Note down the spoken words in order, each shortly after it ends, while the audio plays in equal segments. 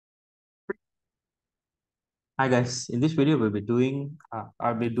Hi guys, in this video I'll be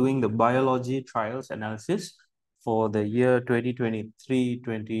doing the biology trials analysis for the year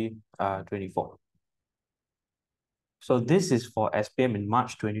 2023-2024. So this is for SPM in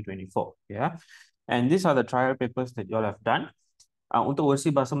March 2024, yeah. And these are the trial papers that you all have done. Untuk versi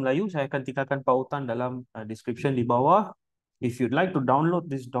bahasa Melayu, saya akan tinggalkan pautan dalam description di bawah. If you'd like to download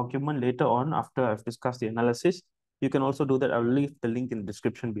this document later on after I've discussed the analysis, you can also do that. I'll leave the link in the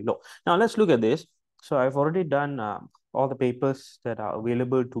description below. Now let's look at this. So I've already done all the papers that are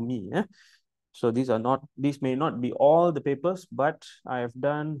available to me. So these may not be all the papers, but I have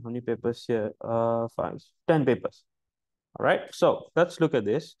done how many papers here? 10 papers. All right. So let's look at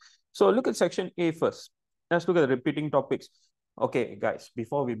this. So look at section A first. Let's look at the repeating topics. Okay, guys,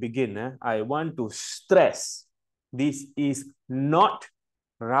 before we begin, I want to stress this is not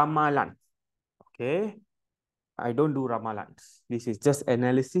ramalan. Okay. I don't do ramalans. This is just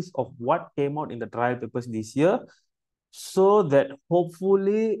analysis of what came out in the trial papers this year, so that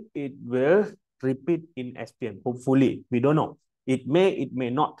hopefully it will repeat in SPM. Hopefully, we don't know. It may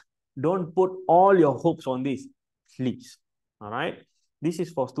not. Don't put all your hopes on this, please. All right. This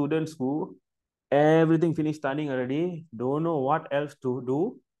is for students who everything finished studying already, don't know what else to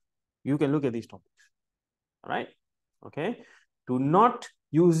do. You can look at these topics. All right. Okay. Do not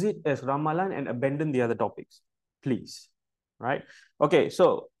use it as ramalan and abandon the other topics, please. Right. Okay.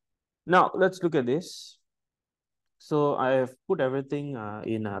 So now let's look at this. So I have put everything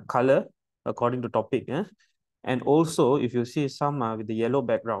in color according to topic. And also, if you see some with the yellow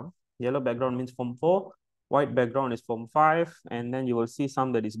background means Form 4, white background is Form 5, and then you will see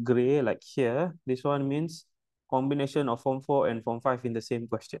some that is gray, like here. This one means combination of Form 4 and Form 5 in the same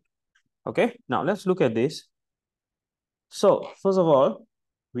question. Okay, now let's look at this. So first of all,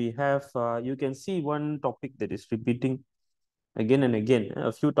 we have, you can see one topic that is repeating again and again,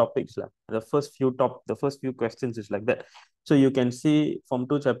 a few topics. The first few questions is like that. So you can see Form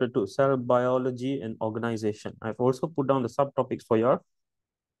 2, Chapter 2, Cell Biology and Organization. I've also put down the subtopics for you.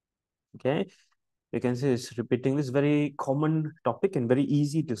 Okay, you can see it's repeating this very common topic and very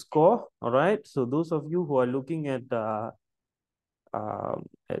easy to score. All right, so those of you who are looking at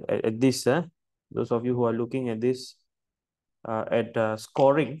this, those of you who are looking at this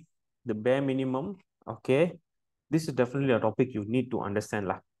scoring the bare minimum, okay, this is definitely a topic you need to understand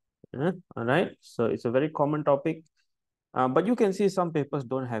lah. All right, so it's a very common topic, but you can see some papers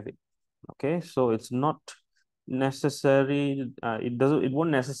don't have it. Okay, so it's not necessary. It won't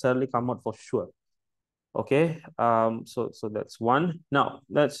necessarily come out for sure. Okay, so that's one. Now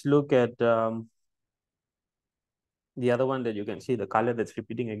let's look at the other one that you can see the color that's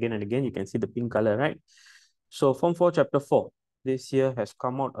repeating again and again. You can see the pink color, right? So Form 4, Chapter 4 this year has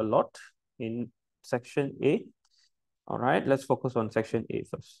come out a lot in Section A. All right, let's focus on Section A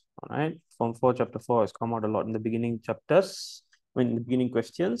first. All right, Form 4, Chapter 4 has come out a lot in the beginning chapters, in the beginning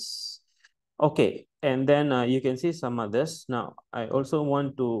questions. Okay, and then you can see some others. Now, I also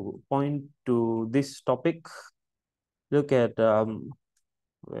want to point to this topic. Look at,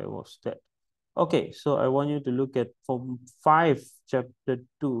 where was that? Okay, so I want you to look at Form 5, Chapter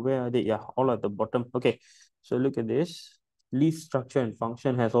 2. Where are they? Yeah, all at the bottom. Okay, so look at this. Leaf structure and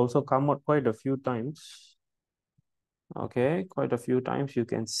function has also come out quite a few times. Okay, quite a few times you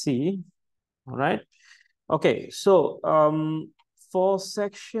can see. All right. Okay, so for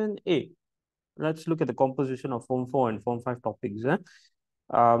Section A, let's look at the composition of Form 4 and Form 5 topics.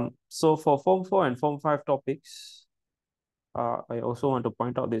 So for Form 4 and Form 5 topics, I also want to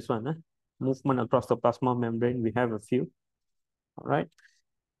point out this one. Movement across the plasma membrane, we have a few. All right.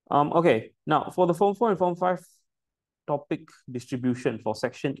 Okay, now for the Form 4 and Form 5 topic distribution for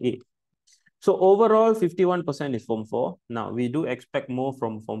Section A. So overall, 51% is Form 4. Now, we do expect more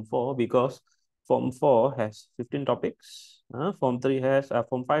from Form 4 because Form 4 has 15 topics. Form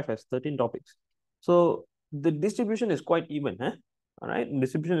 5 has 13 topics. So the distribution is quite even. All right,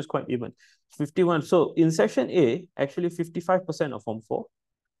 distribution is quite even. 51. So in Section A, actually 55% of Form 4,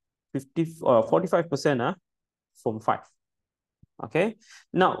 45% Form 5. Okay,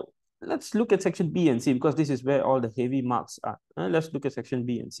 now let's look at Section B and C because this is where all the heavy marks are. Let's look at Section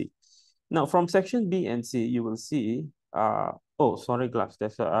B and C. Now, from Section B and C, you will see, oh, sorry, guys,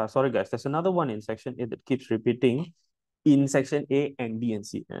 there's another one in Section A that keeps repeating in Section A and B and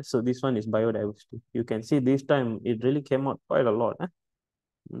C. So this one is biodiversity. You can see this time it really came out quite a lot.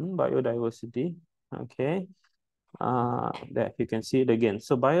 Biodiversity, okay. There, you can see it again.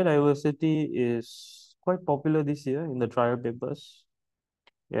 So biodiversity is quite popular this year in the trial papers.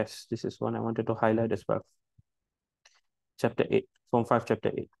 Yes, this is one I wanted to highlight as well. Chapter 8, Form 5,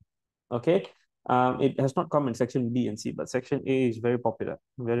 Chapter 8. Okay, it has not come in Section B and C, but Section A is very popular,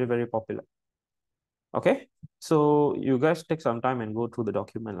 very, very popular. Okay, so you guys take some time and go through the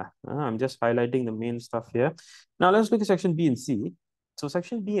document lah. I'm just highlighting the main stuff here. Now let's look at section B and C. So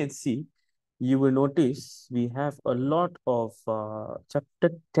section B and C, you will notice we have a lot of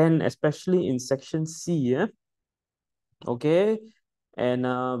chapter 10, especially in section C, yeah? Okay, and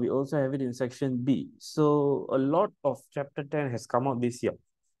we also have it in section B. So a lot of chapter 10 has come out this year.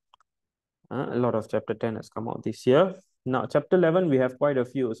 A lot of chapter 10 has come out this year. Now, chapter 11, we have quite a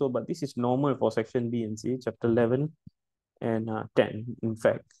few. So, but this is normal for section B and C, chapter 11 and 10, in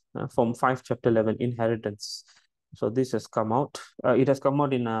fact, Form 5, chapter 11, inheritance. So this has come out. It has come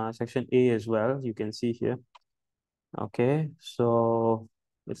out in section A as well. You can see here. Okay, so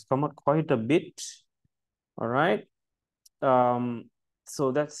it's come out quite a bit. All right.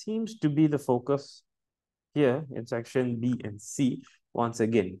 So that seems to be the focus here in section B and C. Once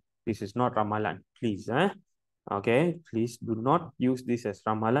again, this is not Ramalan, please. Okay, please do not use this as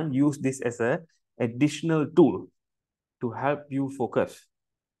Ramalan. Use this as a additional tool to help you focus.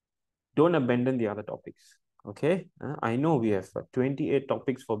 Don't abandon the other topics. Okay, I know we have 28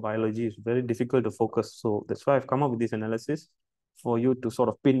 topics for biology. It's very difficult to focus. So that's why I've come up with this analysis for you to sort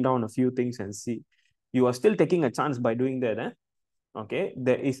of pin down a few things and see. You are still taking a chance by doing that. Okay,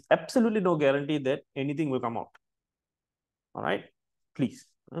 there is absolutely no guarantee that anything will come out. All right, please,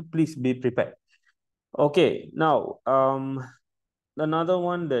 please be prepared. Okay, now another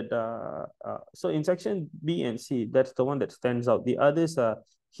one that so in section B and C, that's the one that stands out. The others are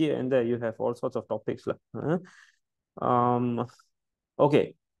here and there. You have all sorts of topics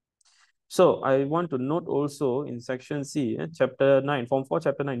okay, so I want to note also in section C, chapter 9, form 4,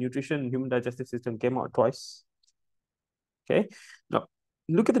 chapter 9, nutrition and human digestive system came out twice. Okay, now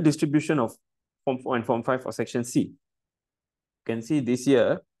look at the distribution of form 4 and form 5 for section C. You can see this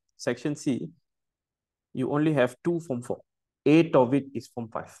year, section C, you only have 2 form 4. 8 of it is form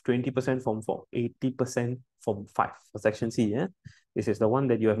 5, 20% form 4, 80% form 5 for section C. This is the one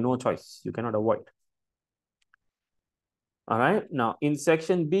that you have no choice. You cannot avoid. All right. Now, in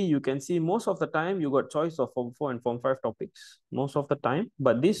section B, you can see most of the time you got choice of form 4 and form 5 topics. Most of the time.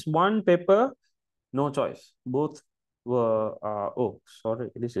 But this one paper, no choice. Both were, oh, sorry.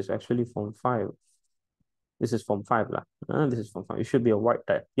 This is actually form 5. This is form 5 lah. This is form 5. It should be a white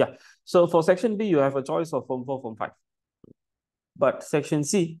type. Yeah. So for section B, you have a choice of form 4, form 5. But section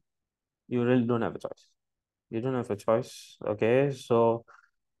C, you really don't have a choice. You don't have a choice. Okay. So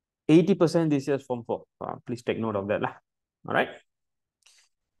 80% this year is form 4. Please take note of that lah. All right.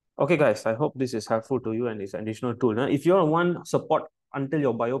 Okay, guys, I hope this is helpful to you and it's an additional tool. If you want support until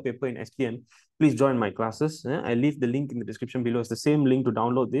your bio paper in SPM, please join my classes. I leave the link in the description below. It's the same link to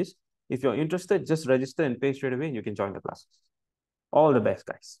download this. If you're interested, just register and pay straight away and you can join the classes. All the best,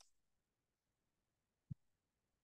 guys.